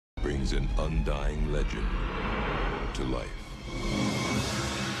brings an undying legend to life.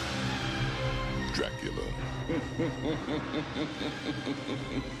 Dracula.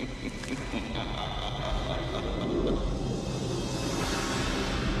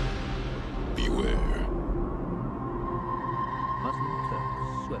 Beware. Muslim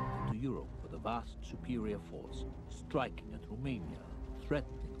Turks swept into Europe with a vast superior force, striking at Romania,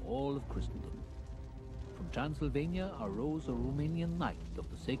 threatening all of Christendom. From Transylvania arose a Romanian knight of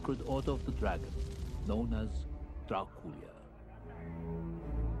the Sacred Order of the Dragon, known as Dracula.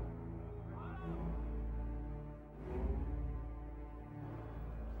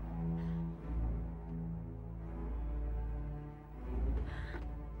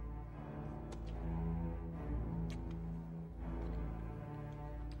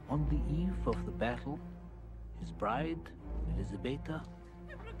 On the eve of the battle, his bride, Elisabetta,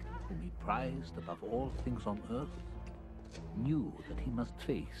 whom he prized above all things on earth, knew that he must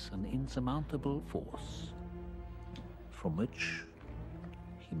face an insurmountable force from which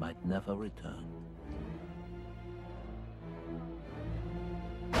he might never return.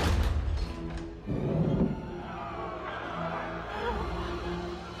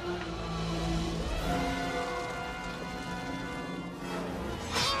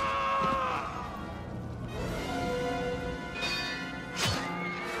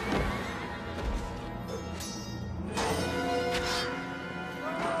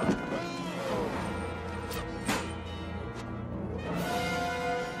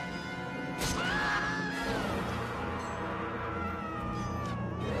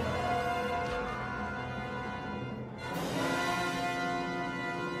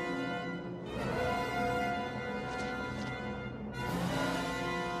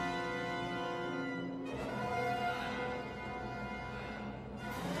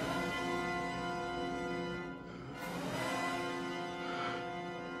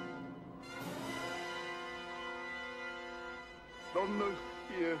 Domnul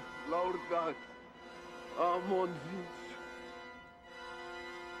fie laudat. Amon vis.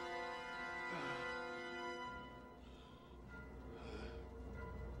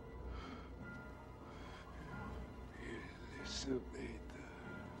 Elisabetta.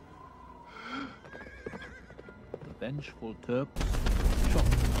 The vengeful Turks shot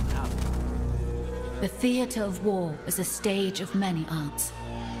from Harry. The theatre of war is a stage of many arts.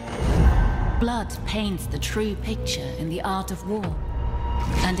 Blood paints the true picture in the art of war,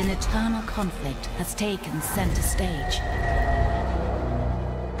 and an eternal conflict has taken center stage.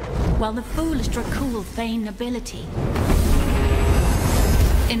 While the foolish Dracul feign nobility,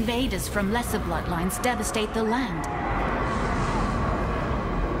 invaders from lesser bloodlines devastate the land.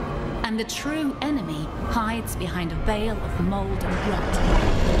 And the true enemy hides behind a veil of mold and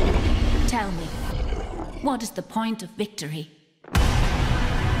blood. Tell me, what is the point of victory?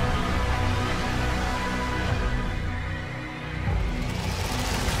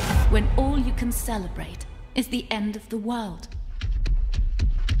 When all you can celebrate is the end of the world.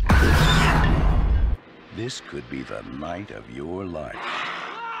 This could be the night of your life.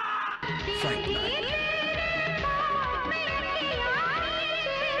 Fight night.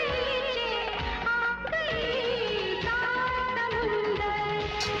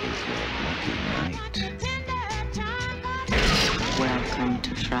 Is your lucky night. Welcome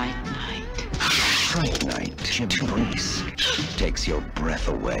to Fright Night. Fright night embrace takes your breath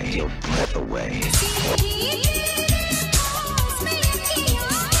away. Your breath away.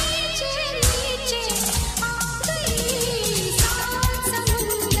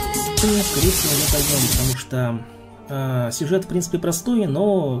 Скорее всего, мы пойдем, потому что сюжет в принципе простой,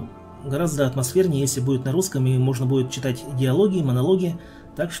 но гораздо атмосфернее, если будет на русском, и можно будет читать диалоги, монологи.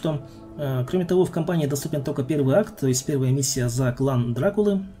 Так что, кроме того, в кампании доступен только первый акт, то есть первая миссия за клан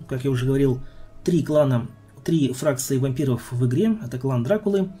Дракулы. Как я уже говорил, 3 клана, 3 фракции вампиров в игре. Это клан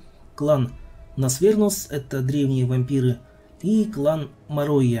Дракулы, клан Носвернус, это древние вампиры, и клан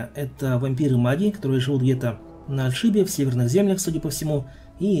Моройя, это вампиры-маги, которые живут где-то на отшибе, в северных землях, судя по всему,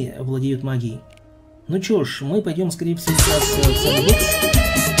 и владеют магией. Ну чё ж, мы пойдем, скорее всего, сейчас в самый бокс.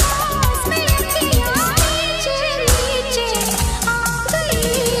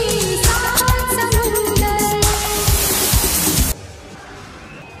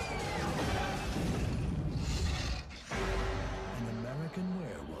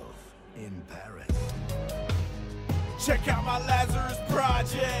 Check out my Lazarus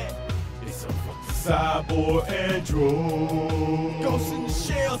project. It's a fucking cyborg android. Ghost in the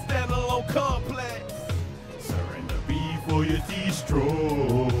Shell standalone complex. Surrender beef for your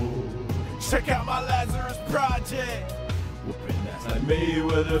destroy. Check out my Lazarus project. Whooping ass like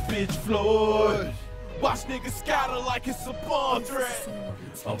Mayweather, bitch Floyd. Watch niggas scatter like it's a bomb threat.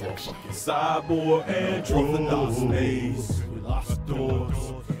 I'm a fucking cyborg android. Orthodox maze with lost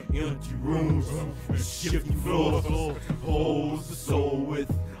doors, empty rooms, shifting floors, holds the soul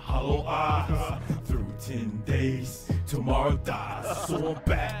with hollow eyes. Through 10 days, tomorrow dies. So I'm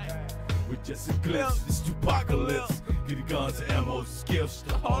back with just a glimpse. This 2Pac-alypse. Get the guns and ammo, skips,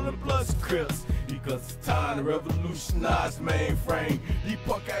 the all the bloods crips. Because it's time to revolutionize mainframe. These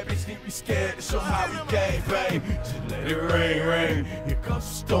punk ass bitches need to be scared to show how we gang bang. Just let it rain, rain. Here comes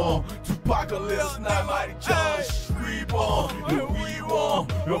the storm. 2Pac-alypse, not mighty John. Reborn, and we won.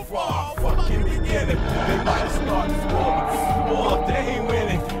 And from our fucking beginning, they might start this war, but this war they ain't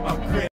winning.